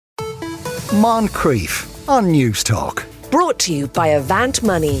Moncrief on News Talk. Brought to you by Avant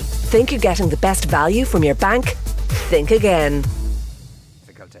Money. Think you're getting the best value from your bank? Think again.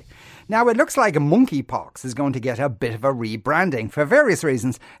 Now, it looks like monkeypox is going to get a bit of a rebranding. For various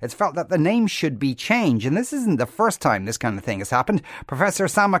reasons, it's felt that the name should be changed. And this isn't the first time this kind of thing has happened. Professor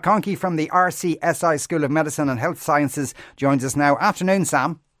Sam McConkey from the RCSI School of Medicine and Health Sciences joins us now. Afternoon,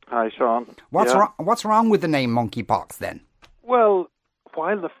 Sam. Hi, Sean. What's wrong with the name monkeypox then? Well,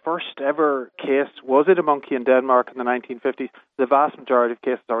 while the first ever case was in a monkey in Denmark in the 1950s, the vast majority of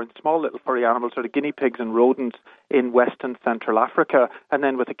cases are in small little furry animals, sort of guinea pigs and rodents in West and Central Africa, and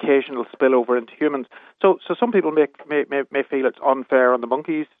then with occasional spillover into humans. So some people may feel it's unfair on the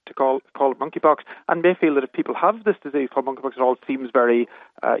monkeys to call it monkeypox, and may feel that if people have this disease called monkeypox, it all seems very,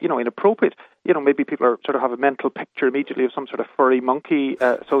 inappropriate. Maybe people sort of have a mental picture immediately of some sort of furry monkey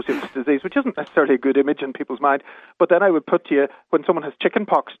associated with this disease, which isn't necessarily a good image in people's mind. But then I would put to you, when someone has chicken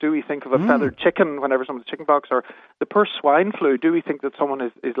pox, do we think of a feathered chicken whenever someone has chicken pox? Or the first swine flu, do we think that someone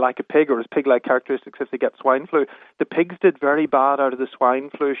is like a pig or has pig-like characteristics if they get swine flu? The pigs did very bad out of the swine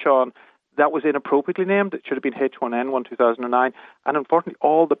flu, Sean. That was inappropriately named. It should have been H1N1 2009. And unfortunately,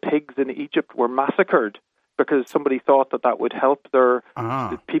 all the pigs in Egypt were massacred because somebody thought that would help their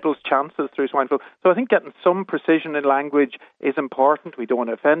people's chances through swine flu. So I think getting some precision in language is important. We don't want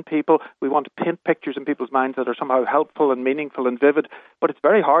to offend people. We want to paint pictures in people's minds that are somehow helpful and meaningful and vivid. But it's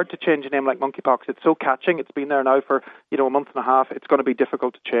very hard to change a name like monkeypox. It's so catching. It's been there now for a month and a half. It's going to be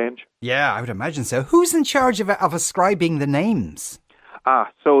difficult to change. Yeah, I would imagine so. Who's in charge of ascribing the names?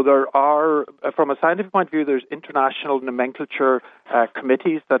 So there are, from a scientific point of view, there's international nomenclature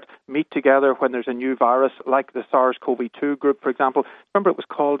committees that meet together when there's a new virus, like the SARS-CoV-2 group, for example. Remember, it was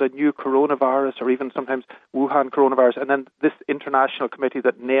called a new coronavirus or even sometimes Wuhan coronavirus. And then this international committee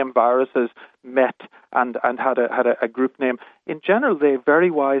that named viruses met and had a group name. In general, they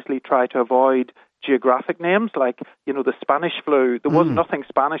very wisely try to avoid geographic names like, the Spanish flu. There was nothing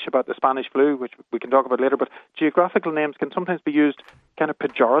Spanish about the Spanish flu, which we can talk about later, but geographical names can sometimes be used kind of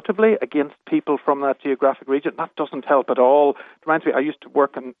pejoratively against people from that geographic region. That doesn't help at all. It reminds me, I used to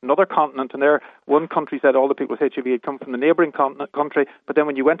work in another continent, and there one country said all the people with HIV had come from the neighbouring country, but then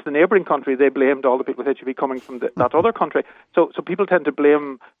when you went to the neighbouring country, they blamed all the people with HIV coming from that other country. So people tend to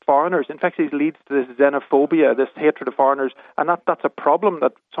blame foreigners. In fact, it leads to this xenophobia, this hatred of foreigners, and that's a problem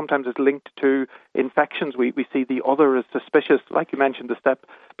that sometimes is linked to infections. We see the other as suspicious. Like you mentioned, the step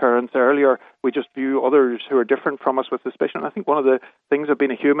parents earlier, we just view others who are different from us with suspicion. And I think one of the things of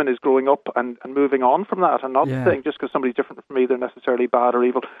being a human is growing up and moving on from that and not saying just because somebody's different from me, they're necessarily bad or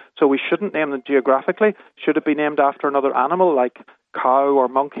evil. So we shouldn't name them geographically. Should it be named after another animal like cow or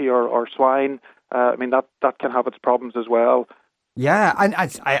monkey or swine? That can have its problems as well. Yeah, and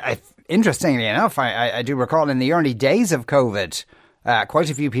I interestingly enough, I do recall in the early days of COVID, quite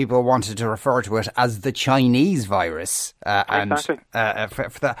a few people wanted to refer to it as the Chinese virus. Exactly.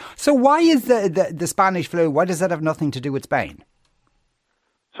 For that. So why is the Spanish flu, why does that have nothing to do with Spain?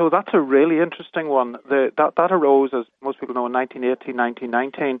 So that's a really interesting one. That arose, as most people know, in 1918,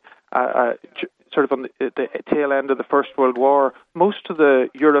 1919, sort of on the tail end of the First World War. Most of the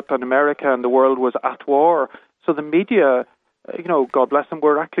Europe and America and the world was at war. So the media, God bless them,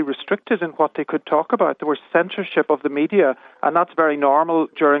 were actually restricted in what they could talk about. There was censorship of the media, and that's very normal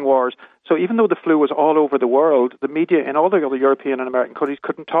during wars. So even though the flu was all over the world, the media in all the other European and American countries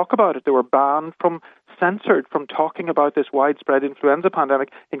couldn't talk about it. They were censored from talking about this widespread influenza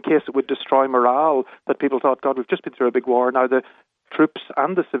pandemic in case it would destroy morale, that people thought, God, we've just been through a big war. Now the troops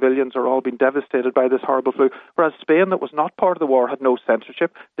and the civilians are all being devastated by this horrible flu. Whereas Spain, that was not part of the war, had no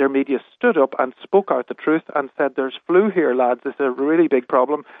censorship. Their media stood up and spoke out the truth and said, there's flu here, lads. This is a really big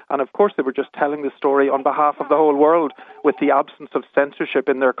problem. And of course, they were just telling the story on behalf of the whole world with the absence of censorship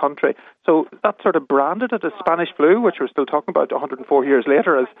in their country. So that sort of branded it as Spanish flu, which we're still talking about 104 years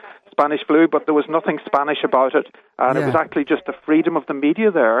later as Spanish flu, but there was nothing Spanish about it. And it was actually just the freedom of the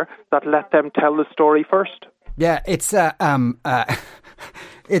media there that let them tell the story first. Yeah, it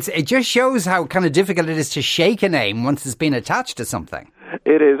just shows how kind of difficult it is to shake a name once it's been attached to something.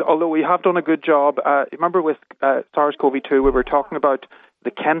 It is, although we have done a good job. Remember with SARS-CoV-2, we were talking about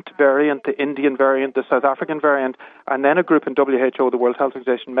the Kent variant, the Indian variant, the South African variant, and then a group in WHO, the World Health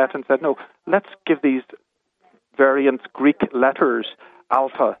Organization, met and said, no, let's give these variants Greek letters,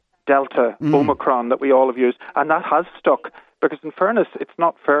 Alpha, Delta, Omicron, that we all have used, and that has stuck. because in fairness, it's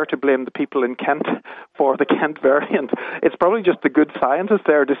not fair to blame the people in Kent for the Kent variant. It's probably just the good scientists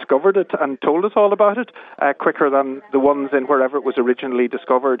there discovered it and told us all about it quicker than the ones in wherever it was originally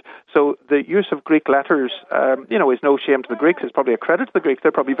discovered. So the use of Greek letters, is no shame to the Greeks. It's probably a credit to the Greeks.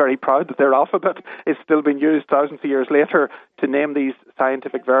 They're probably very proud that their alphabet is still being used thousands of years later to name these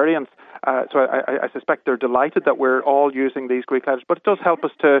scientific variants. So I suspect they're delighted that we're all using these Greek letters. But it does help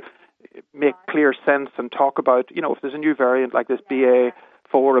us to make clear sense and talk about, if there's a new variant like this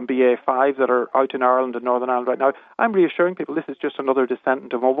BA4 and BA5 that are out in Ireland and Northern Ireland right now, I'm reassuring people this is just another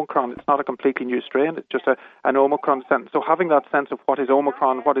descendant of Omicron. It's not a completely new strain. It's just an Omicron descendant. So having that sense of what is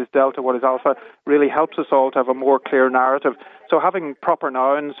Omicron, what is Delta, what is Alpha, really helps us all to have a more clear narrative. So having proper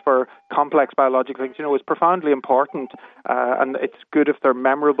nouns for complex biological things, is profoundly important. And it's good if they're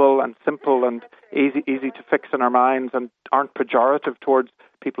memorable and simple and easy to fix in our minds and aren't pejorative towards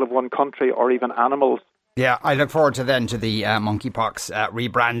people of one country or even animals. Yeah, I look forward to the monkeypox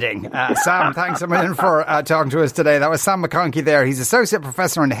rebranding. Sam, thanks a million for talking to us today. That was Sam McConkey there. He's Associate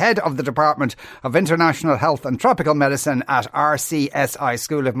Professor and Head of the Department of International Health and Tropical Medicine at RCSI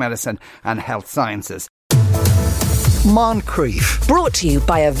School of Medicine and Health Sciences. Moncrief. Brought to you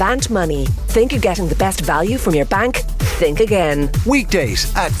by Avant Money. Think you're getting the best value from your bank? Think again.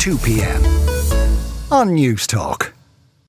 Weekdays at 2 p.m. on News Talk.